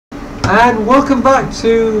And welcome back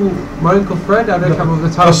to my Uncle Fred. I don't come up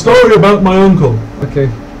with the title. A story about my uncle.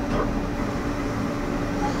 Okay.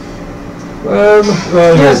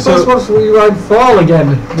 Yes, so once we ride Fall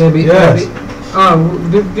again, maybe. Yes. Maybe. Oh,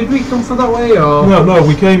 did we come from that way or? No,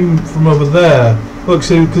 we came from over there. Look,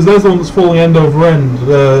 see, because there's the one that's falling end over end,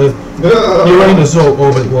 Uranus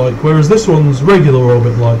orbit like, whereas this one's regular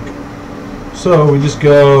orbit like. So we just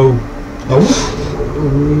go.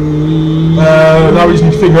 Now we just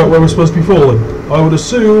need to figure out where we're supposed to be falling. I would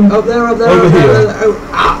assume Up there, over up here. there.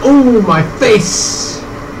 Oh, my face!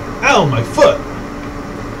 Ow, my foot!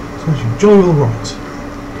 Sounds you jolly well right.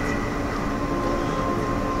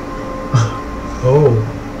 Oh.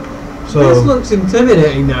 So. This looks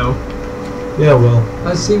intimidating now. Yeah, well.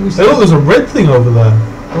 Let's see. Hey, look, there's a red thing over there.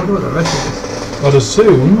 I wonder what the rest is. I'd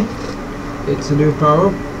assume It's a new power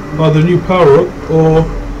up. either new power up or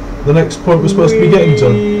the next point we're supposed to be getting to.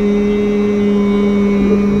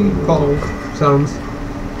 Bottle sounds.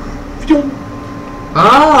 Phew.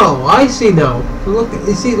 Oh, I see now. Look,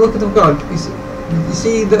 you see, look at the god. You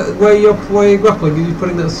see that where you're grappling, you're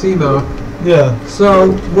putting that C mark. Yeah.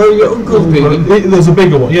 So where your uncle's been? There's a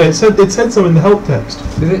bigger one. Yeah, it said so in the help text.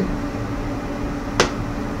 Did it?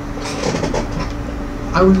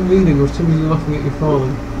 I wasn't reading. I was too busy laughing at you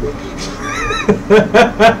falling.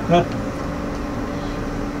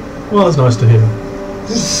 Well, that's nice to hear.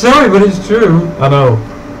 Sorry, but it's true. I know.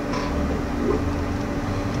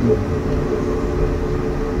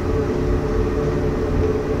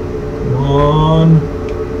 Come on.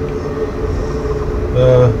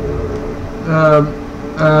 Oh!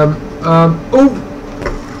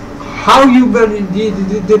 How you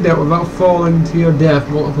did that without falling to your death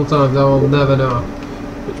multiple times, I will never know.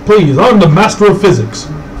 Please, I'm the master of physics.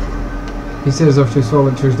 He says after he's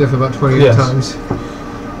fallen to his death about 28 Yes. times.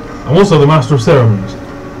 I'm also the master of ceremonies.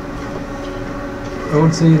 I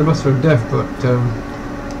wouldn't say you're the master of death, but,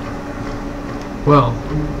 well.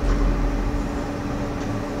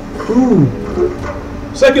 Ooh!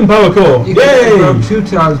 Second power core. You can grab Yay! 2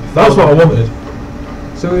 times before. That's what I wanted.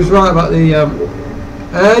 So he was right about the,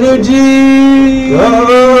 energy! Oh!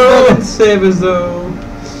 That didn't save us though.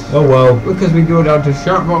 Oh well. Because we go down to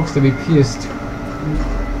sharp box to be pierced.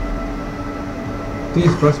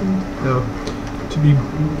 Pierce pressing? No. To be.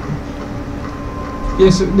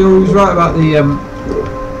 Yes, no, he was right about the,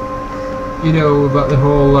 you know, about the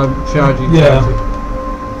whole charging. Yeah.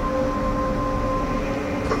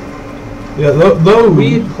 Yeah, those.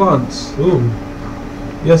 Weird plants. Ooh.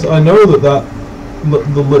 Yes, I know that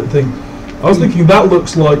the lit thing. I was thinking that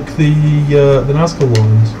looks like the Nazca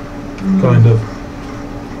lines, kind of.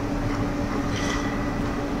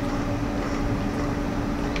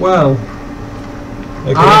 Well.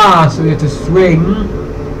 Okay. Ah, so we have to swing.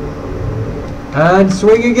 And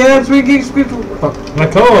swing again, swing. Fuck. I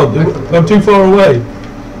can't. I'm too far away.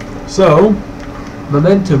 So.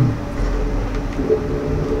 Momentum.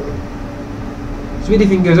 Speedy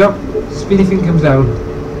thing goes up, speedy thing comes down.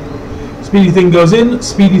 Speedy thing goes in,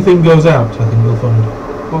 speedy thing goes out, I think we'll find.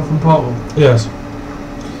 What from portal? Yes.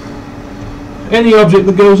 Any object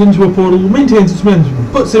that goes into a portal maintains its momentum.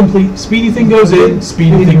 Put simply, speedy thing goes in,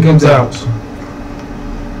 speedy thing comes out.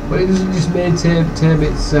 But it doesn't just maintain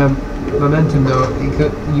its momentum though,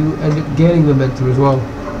 you end up gaining momentum as well.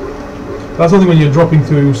 That's only when you're dropping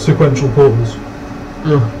through sequential portals.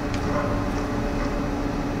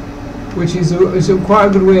 Which is quite a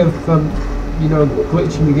good way of, you know,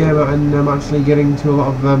 glitching the game out and actually getting to a lot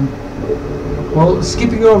of, well,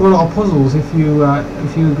 skipping over a lot of puzzles if you're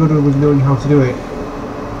good with knowing how to do it.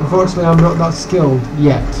 Unfortunately, I'm not that skilled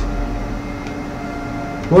yet.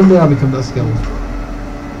 One day I'll become that skilled.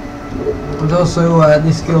 There's also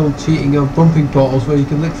this skill cheating of bumping portals, where you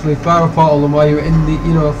can literally fire a portal and while you're in the,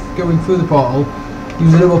 you know, going through the portal,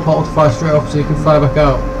 use another portal to fire straight off so you can fire back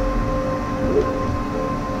out.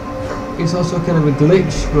 It's also kind of a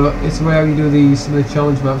glitch, but it's where you do some of the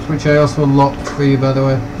challenge maps, which I also unlocked for you, by the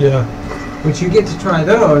way. Yeah. Which you get to try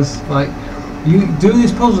those, like, you do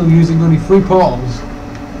this puzzle using only 3 portals.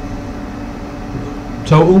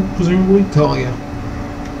 Total, presumably? Total, yeah.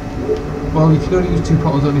 Well, you can only use 2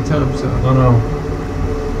 portals at any time, so. I know.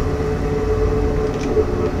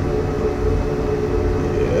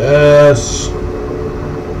 Yes.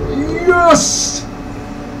 Yes!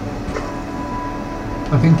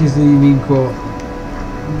 I think is the meme quote. I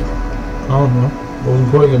don't know. I wasn't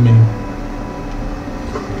quite a meme.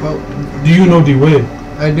 Well, Do you know the way?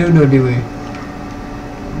 I do know the way.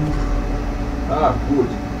 Ah, good.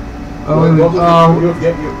 Oh, you've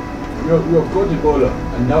got the bowler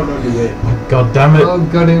and now know the way. Oh, God damn it. oh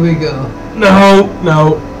god, here we go.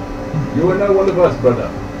 No. You are now one of us, brother.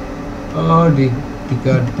 Oh, the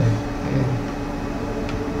god.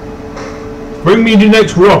 Bring me the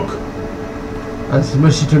next rock. As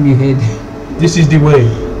much it on your head. This is the way.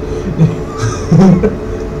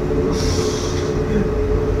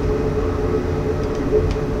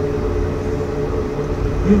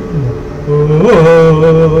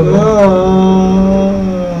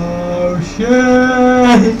 Oh shit!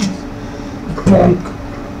 Bonk.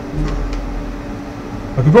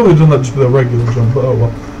 I could probably have done that just with a regular jump, but oh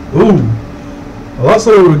well. Ooh! Well, that's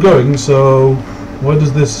where we're going, so where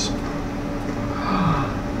does this...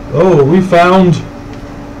 Oh, we found...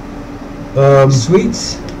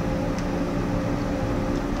 Sweets?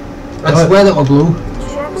 I swear that were blue.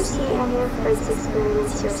 Did you ever see any of Fred's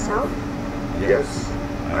experiments yourself? Yes,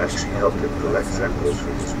 I actually helped him collect samples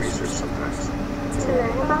for his research sometimes. To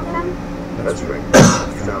learn about them? That's right.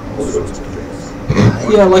 He found all sorts of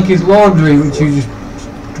things. Yeah, like his laundry, which you just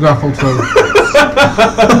grappled through.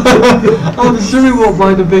 I'm sure he won't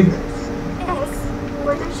mind a big... Eggs?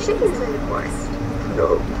 Were there chickens in the forest?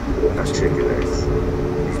 No, not chicken eggs.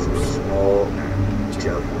 These were small and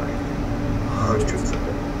jelly-like. Hundreds of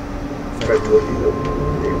them. Fred told me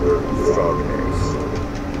they were frog eggs.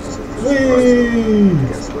 So Whee!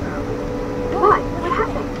 guess what happened? What? What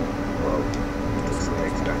happened? Well, he took some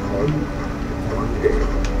eggs back home. And one day,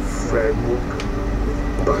 Fred woke up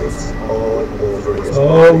with bites all over his body.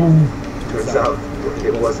 Oh, Turns out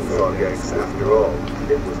it wasn't frog eggs after all.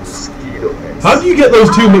 It was mosquito eggs. how do you get those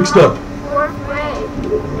two mixed up? Poor Fred.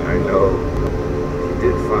 I know. He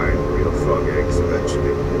did find real frog eggs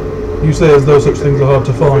eventually. You say as though such things are hard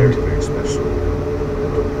to Very, find. very special. I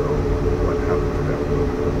don't know what happened to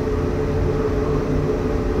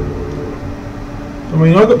them. I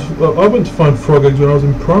mean, I went to find frog eggs when I was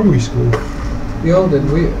in primary school. We all did.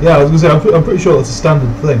 Yeah, I was gonna say, I'm pretty sure that's a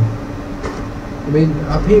standard thing. I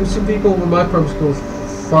mean, some people in my primary school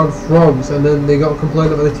found frogs and then they got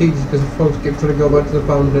complained about the teachers because the frogs kept trying to go back to the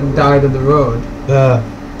pond and died on the road. Yeah.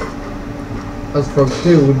 As frogs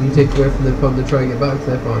do when you take away from their pond and try and get back to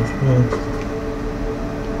their pond. Yeah.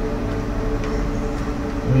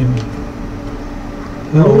 I mean,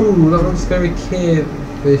 no. Ooh, that looks very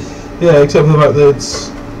cave-ish. Yeah, except for the fact that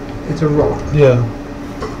it's It's a rock. yeah,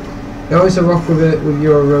 No, it's a rock with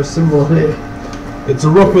your symbol on it. it's a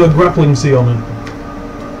rock with a grappling sea on it.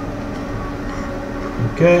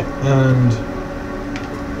 Okay, and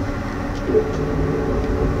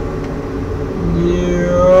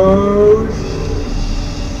Yo,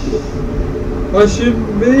 I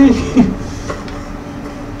shouldn't be.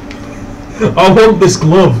 I want this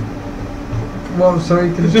glove Well, sorry,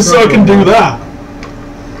 just so I can do that.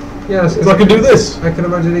 Yes, So I can do this. I can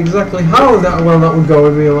imagine exactly how that would go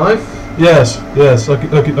in real life. Yes, yes. I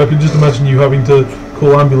could just imagine you having to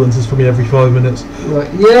call ambulances for me every 5 minutes. Like,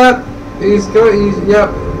 yeah, he's going. Yep,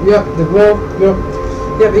 the glove.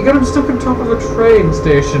 Yep, you got him stuck on top of a train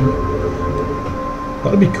station.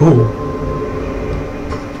 That'd be cool.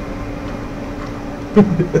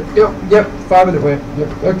 Yep, 5 minute wait.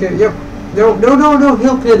 Yep, okay, yep. No,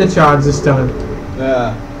 he'll pay the charge this time.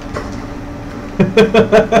 Yeah.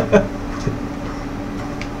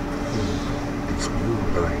 These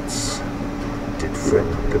blue lights. Did Fred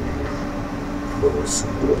look to me? Or was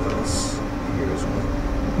someone else here as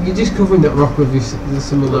well? You're just covering that rock with the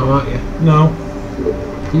symbol now, aren't you? No,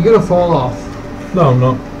 You're gonna fall off no, I'm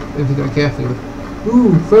not. if you're not careful.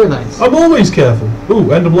 Ooh, very nice. I'm always careful.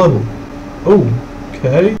 Ooh, end of level. Ooh,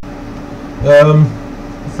 okay.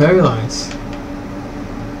 Very nice.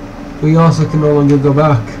 We also can no longer go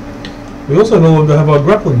back. We also no longer have our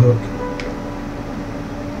grappling hook.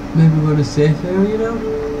 Maybe we're in a safe area now.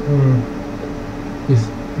 Yes.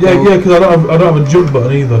 Yeah, because I don't have a jump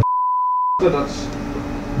button either. God,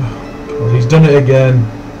 he's done it again.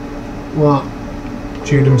 What?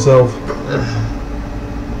 Chewed himself.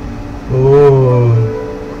 Oh.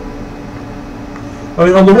 I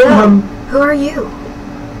mean, on the one hand, Who are you?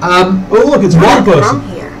 oh look, it's Where one are you person. from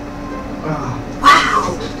here?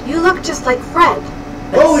 Wow, you look just like Fred,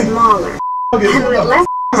 but Holy smaller and with less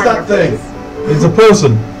on that your thing? face. It's a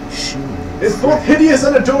person. She. It's both hideous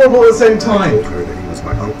and adorable at the same I told time. her that he was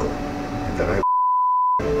my uncle, and that I.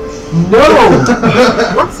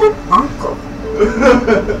 No! What's an uncle?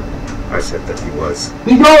 I said that he was.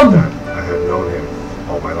 Be gone! That I had known him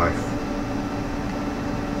all my life.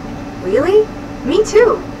 Really? Me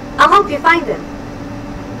too. I'll help you find him.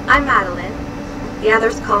 I'm Madeline. The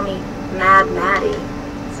others call me Mad Maddie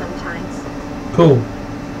sometimes. Cool.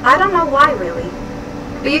 I don't know why really,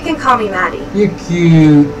 but you can call me Maddie. You're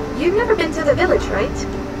cute. You've never been to the village, right?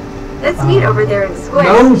 Let's meet over there in the square.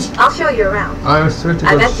 No. I'll show you around. I swear to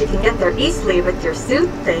I God. bet you can get there easily with your suit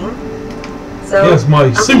thing. So Yes, my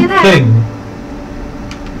I'll see you suit there. thing.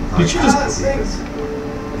 Did she just Stinks.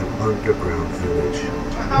 An underground village.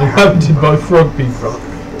 inhabited by frog people?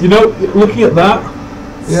 Frog. You know, looking at that,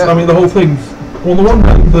 Yeah. I mean the whole thing. On the one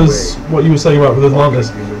hand, there's what you were saying about with Atlantis.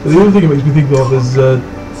 But the other thing it makes me think of is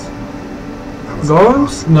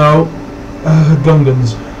Gorons? no,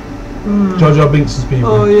 Gungans. Jar Jar Binks' people.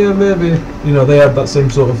 Oh yeah, maybe. You know, they had that same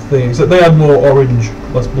sort of thing, except they had more orange,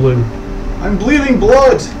 less blue. I'm bleeding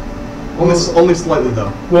blood. Only slightly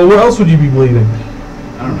though. Well, what else would you be bleeding?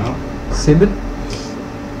 I don't know. Simon?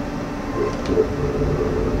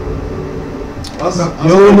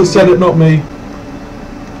 You're the one that said it, not me.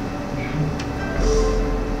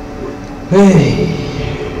 Hey.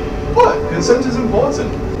 What? Consent is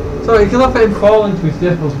important. Sorry, you can laugh at him falling to his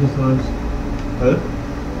death multiple times. Huh?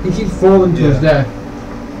 He keeps falling to his Yeah. death.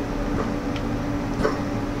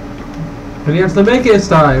 Can he actually make it this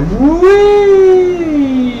time?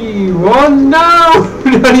 Whee! One now!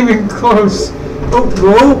 Not even close. Oh,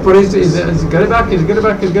 no, but he's got it back, he's got it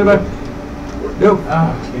back, he's got it back. Nope.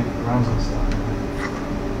 Ah, can't rounds and stuff.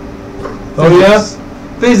 Oh yeah?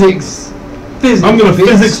 Physics. Physics. I'm gonna bitch.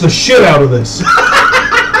 physics the shit out of this.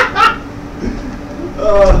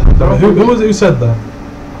 Who was it who said that?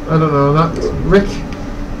 I don't know, that's Rick.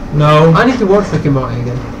 No, I need to watch Rick and Morty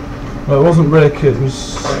again. no, it wasn't Rick. It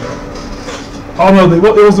was. Oh no, it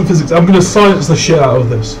wasn't physics. I'm gonna science the shit out of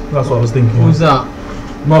this. That's what I was thinking. Who's that?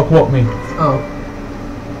 Mark Watney. Oh.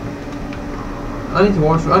 I need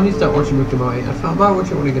to start watching Rick and Morty. I might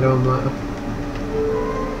watch it when I get home later.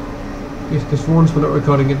 Yes, because for once we're not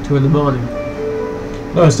recording it at 2 in the morning.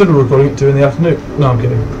 No, instead of recording it 2 in the afternoon. No, I'm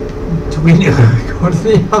kidding. We never record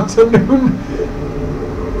in the afternoon.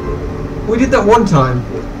 We did that one time.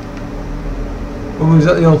 When we was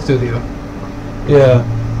at the old studio. Yeah.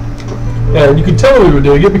 Yeah, and you could tell we were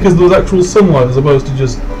doing it because there was actual sunlight as opposed to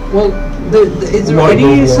just. Well, is there White any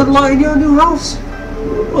bulb light. sunlight in your new house?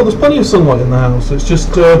 Well, there's plenty of sunlight in the house. It's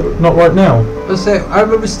just not right now. I say, I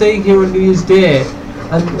remember staying here on New Year's Day,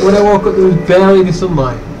 and when I woke up, there was barely any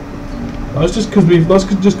sunlight. That's just because we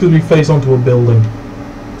face onto a building.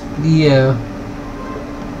 Yeah.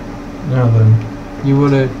 Now then. You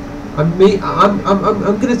wanna? I'm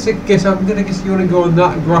gonna take a guess. I'm gonna guess you wanna go on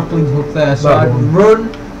that grappling hook there. So That I'd one. run,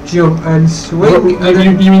 jump, and swing. and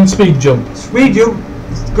then You mean speed jump? speed jump,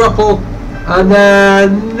 grapple, and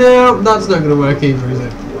then no, that's not gonna work either, is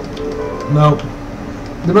it? No.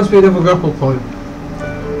 There must be another grapple point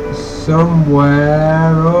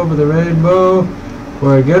somewhere over the rainbow.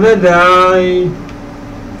 We're gonna die.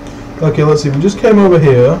 Okay, let's see. We just came over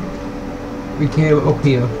here, We came up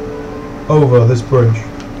here. over this bridge.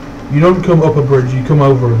 You don't come up a bridge, you come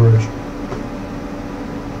over a bridge.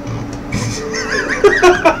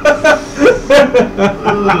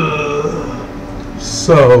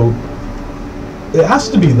 So, it has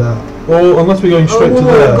to be that. Or unless we're going straight to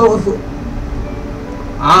there.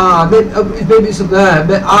 Maybe it's up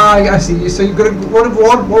there. I see. So you've got to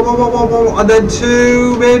one, and then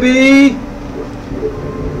 2, maybe.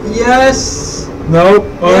 Yes. No.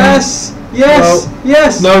 Yes. Yes. no.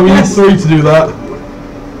 Yes. No, we yes. need 3 to do that.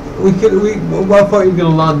 I thought you were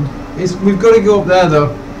gonna land. We've got to go up there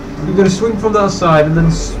though. We've got to swing from that side and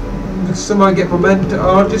then somehow get momentum.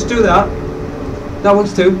 Or just do that. That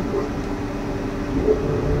works too.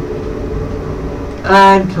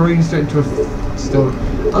 And careen straight into a stone.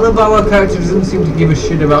 I love how our character doesn't seem to give a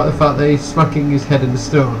shit about the fact that he's smacking his head in the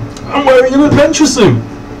stone. I'm wearing an adventure suit.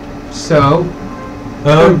 So,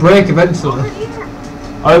 it'll break eventually.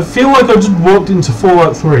 I feel like I just walked into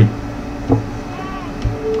Fallout 3.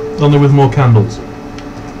 Only with more candles.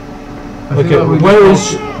 I feel Okay, like we where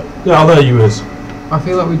just is... Yeah, oh, there you is. I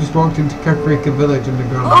feel like we just walked into Kakrika Village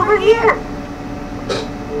underground. Over here!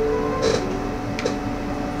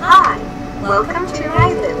 Hi, welcome to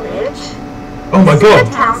my village. Oh my god!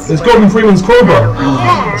 It's Gordon Freeman's crowbar! Over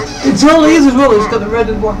there. It totally is as well, it's got the red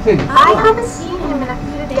and black thing. I haven't seen him in a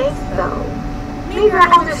few days though. Maybe your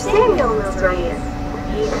elder Samuel knows where he is.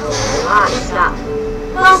 He knows a lot of stuff.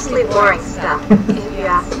 Mostly boring stuff, if you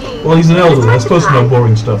ask me. Well, he's an elder, they're supposed to know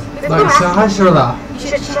boring stuff. Like Sahasrara. You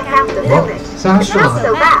should check out the What? village. It's Sahasrara. not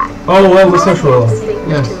so bad. Oh, Elder Sashrilla.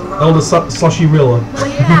 Yes. Elder Slushy Rilla.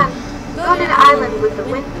 When you're done, go to the island with the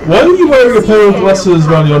wind. Why are you wearing a pair of glasses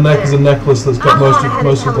around your neck as a necklace that's got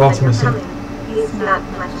most of the glass missing? He's not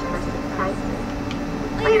much of a surprise.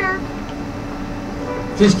 Later.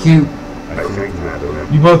 She's cute. I think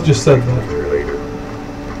Madeline You both just said that. her later.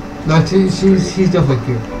 No, she's definitely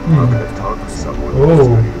cute. I'm gonna talk to someone.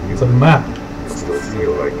 Oh, it's a map. I still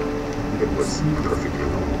feel like it was perfectly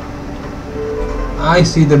normal. I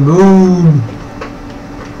see the moon.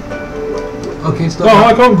 Okay, it's not. Oh,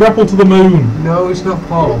 I can't grapple to the moon. No, it's not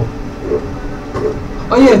Paul.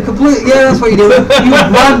 Oh yeah, completely. Yeah, that's what you do. You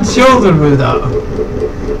brand children with that.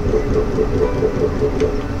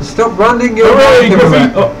 Stop branding your Hooray, bike Griffin!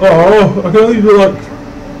 everywhere. Oh, I can only do like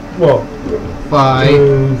what? 5,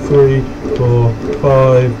 2, 3, 4,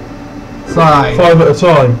 5. 5. 5 at a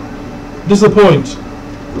time. Disappoint.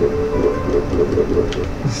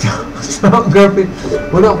 Stop Grumpy.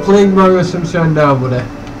 We're not playing Mario Sunshine now, buddy.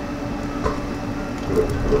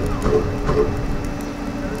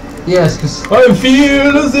 Yes, because I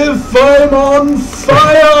feel as if I'm on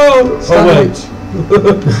fire! Oh wait.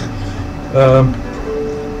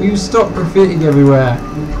 you stop graffitiing everywhere.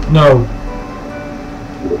 No.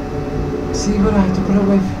 See what I have to put up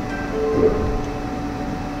with?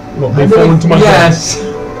 What, me falling to my death? Yes.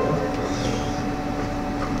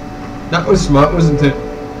 That was smart, wasn't it?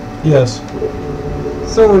 Yes.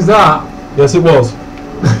 So was that. Yes, it was.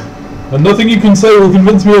 And nothing you can say will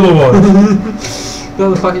convince me otherwise. Not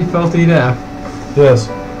the fact you fell to your death. Yes.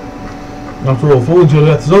 After all, falling to your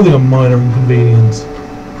death is only a minor inconvenience.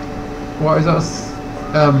 What is that?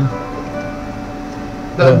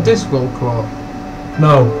 That Discworld quote.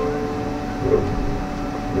 No.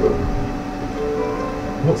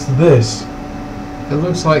 What's this? It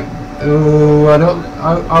looks like. Oh, I don't.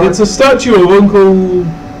 It's a statue of Uncle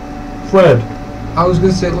Fred. I was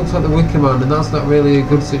going to say it looks like the Wicker Man, and that's not really a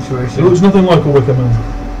good situation. It looks nothing like a Wicker Man.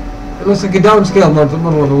 It looks like a downscale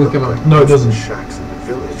model of a Wicker Man. No, it doesn't. Shacks in the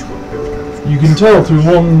village were built out of You can tell through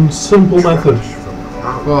one simple method. trash from the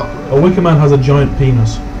power. What? A Wicker Man has a giant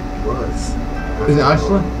penis. Was Is it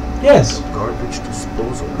actually? Yes. garbage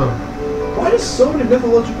disposal. Oh. Why do so many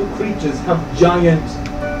mythological creatures have giant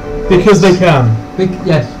Because they can.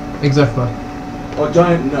 Yes, exactly. or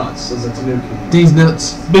giant nuts as a tanuki? These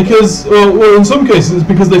nuts. Because, well, in some cases it's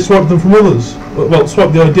because they swapped them from others. Well,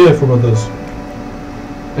 swapped the idea from others.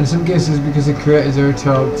 In some cases, because the creators are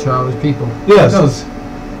childish people. Yes. It does.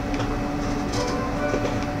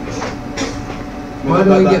 Why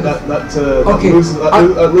do we get the... Okay,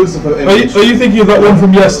 that Lucifer Are image? you thinking of that one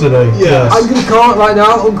from yesterday? Yes. I'm going to call it right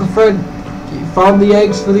now. Uncle Fred found the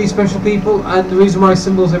eggs for these special people, and the reason why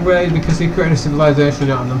symbols everywhere is because he created a civilization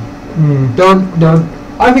out of them. Hmm. Done.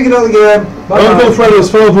 I think another game. Bye Uncle bye. Fred was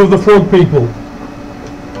filled with the frog people.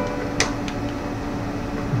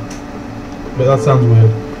 But that sounds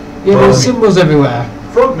weird. Yeah, there's symbols everywhere.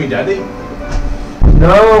 Frog me, daddy.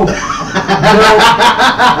 No. No.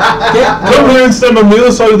 Come here and stand on the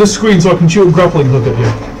other side of the screen so I can shoot a grappling hook at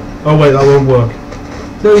you. Oh wait, that won't work.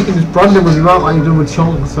 No, you can just brand them with your mouth like you've done with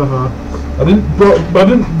Shulk and stuff. I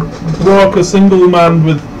didn't mark a single man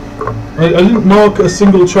with. I didn't mark a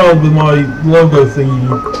single child with my logo thingy.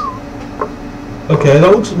 Okay,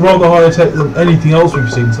 that looks rather higher tech than anything else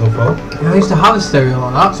we've seen so far. Yeah, I used to have a stereo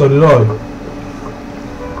like that. So did I.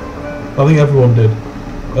 I think everyone did.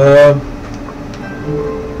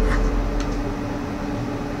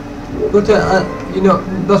 But you know,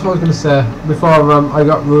 that's what I was going to say before I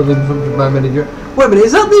got ruled in front of my manager. Wait a minute,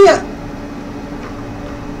 is that the?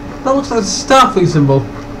 That looks like a Starfleet symbol.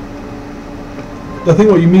 I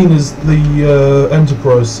think what you mean is the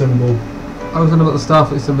Enterprise symbol. I was on about the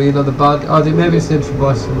Starfleet symbol, you know, the bad. Oh, maybe it's the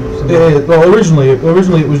Enterprise symbol. Yeah, well, originally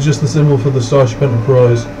it was just the symbol for the Starship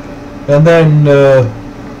Enterprise, and then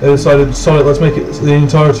they decided, sorry, let's make it the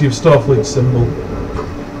entirety of Starfleet's symbol,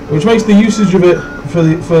 which makes the usage of it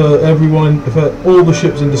for everyone, for all the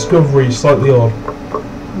ships in Discovery, slightly odd.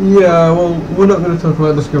 Yeah, well, we're not going to talk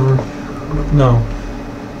about Discovery. No.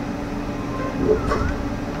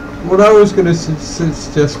 What I was going to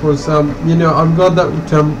suggest was, you know, I'm glad that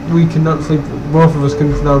we can actually, both of us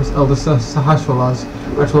can pronounce Elder Sahaswal as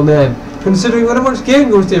actual name. Considering when I watched Game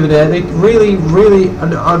Grumps the other day, they really,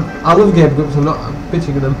 and I love Game Grumps, I'm not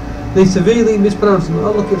bitching at them, they severely mispronounce them.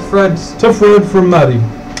 Oh, look at Fred's. Tough word from Maddie.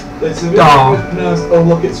 It's a bit pronounced. Oh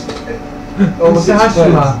look, it's. Oh look, it's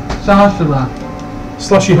Sahaswala.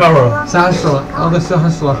 Slashy Hara. Sahaswala. Elder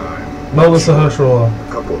Sahaswala. Melda Sahaswala.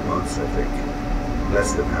 A couple of months, I think.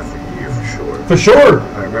 Less than half a year for sure. For sure!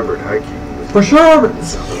 I remembered hiking with For sure!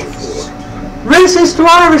 some before. Racist to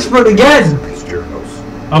Irishmen again! These journals.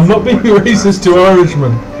 I'm not being racist to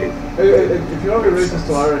Irishmen. If you're not racist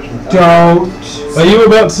to Irishmen, Don't. Are you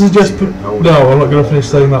about to suggest... No, I'm not going to finish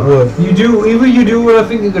saying that word. You do, either you do what I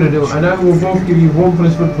think you're going to do, and I will both give you one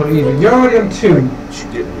punishment for either. You're already on 2. She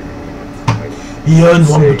didn't even mean it. He earned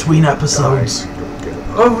one Say, between episodes. "Guys, you don't get it."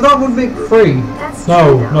 Oh, that would make 3.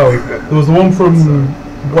 No. There was the one from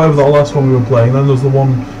whatever the last one we were playing, then there was the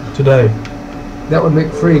one today. That would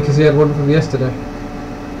make 3, because he had one from yesterday.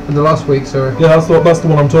 And the last week, sorry. Yeah, that's the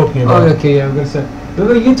one I'm talking about. Oh, okay, yeah, I'm going to say.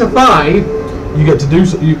 Remember, you get to 5, You get to do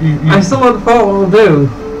so. You I still haven't thought what we'll do.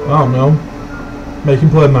 I don't know. Make him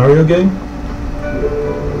play a Mario game?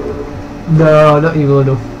 No, not evil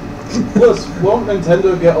enough. Plus, won't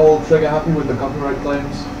Nintendo get all trigger happy with the copyright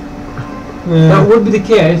claims? That would be the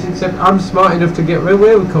case, except I'm smart enough to get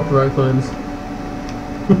away with copyright claims.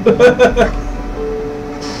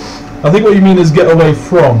 I think what you mean is get away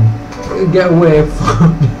from. Get away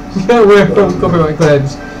from copyright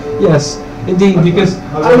claims. Yes, indeed, because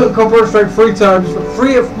I got copyright strike 3 times.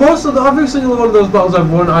 Most of every single one of those battles I've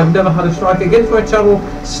won, I've never had a strike against my channel.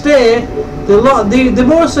 The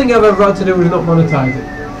most thing I've ever had to do is not monetize it.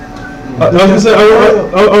 I was gonna say,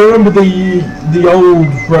 I remember the old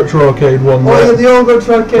Retro Arcade one. Oh yeah, the old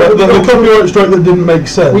Retro Arcade. The copyright strike that didn't make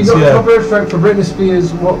sense. We got yeah. a copyright strike for Britney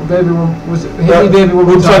Spears. What baby one was it? Hit Me Baby One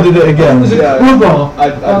More Once I Time. did it again. It was a Yeah.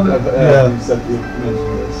 cover. Yeah. You said you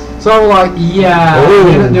mentioned this. So I'm like, yeah, Ooh.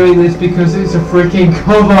 we're not doing this because it's a freaking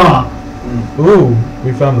cover. Ooh,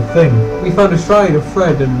 we found a thing. We found a shrine of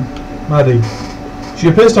Fred and Maddie. She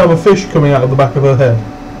appears to have a fish coming out of the back of her head.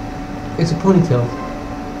 it's a ponytail.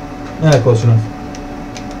 Yeah, close enough.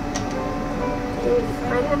 Did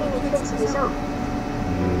Fred have any kids of his own?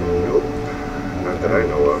 Nope. Not that I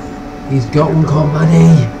know of. He's got one called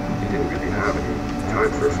Maddie. He didn't really have any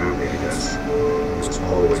time for a family, I guess. He was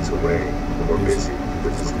always away or busy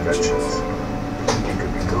with his inventions. He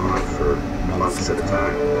could be gone for months at a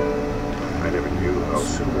time. I never knew how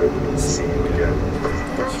soon I would see him again.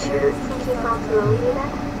 Don't you think he found Lily then?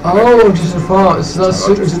 Oh, just a thought. So that's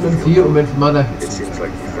super meant for you, meant for Maddie. It seems like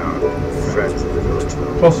he found friends in the village,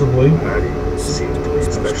 though. Possibly. Maddie seemed to be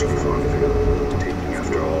especially fond of him, taking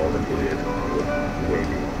after all that he did.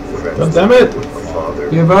 Maybe friends God damn it! with my father.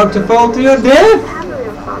 You're about to fall to your death Have a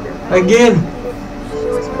real father. again. She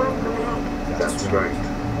was born from an egg. That's right.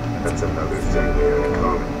 That's another thing we have in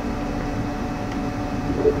common.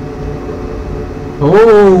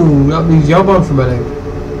 Oh, that means you're born from an egg.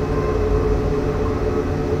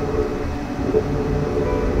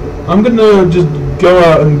 I'm gonna just go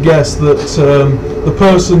out and guess that the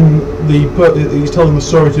person he's telling the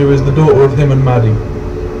story to is the daughter of him and Maddie.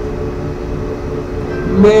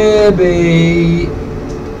 Maybe.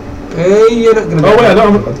 Hey, you're not gonna. Oh wait, I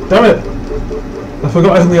don't. Damn it! I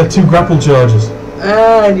forgot I only had 2 grapple charges.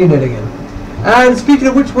 And you're dead again. And speaking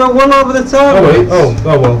of which, we're well over the time. Oh wait.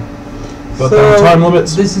 Oh well. Got So, time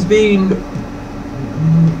limits. This has been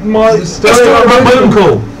My the story story about of my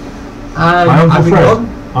uncle. and My uncle I've been Fred. on,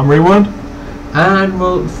 I'm Rewind. and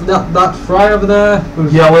we'll that Fry over there.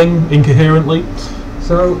 Was, Yelling incoherently.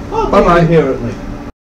 so Oh, bye bye. inherently.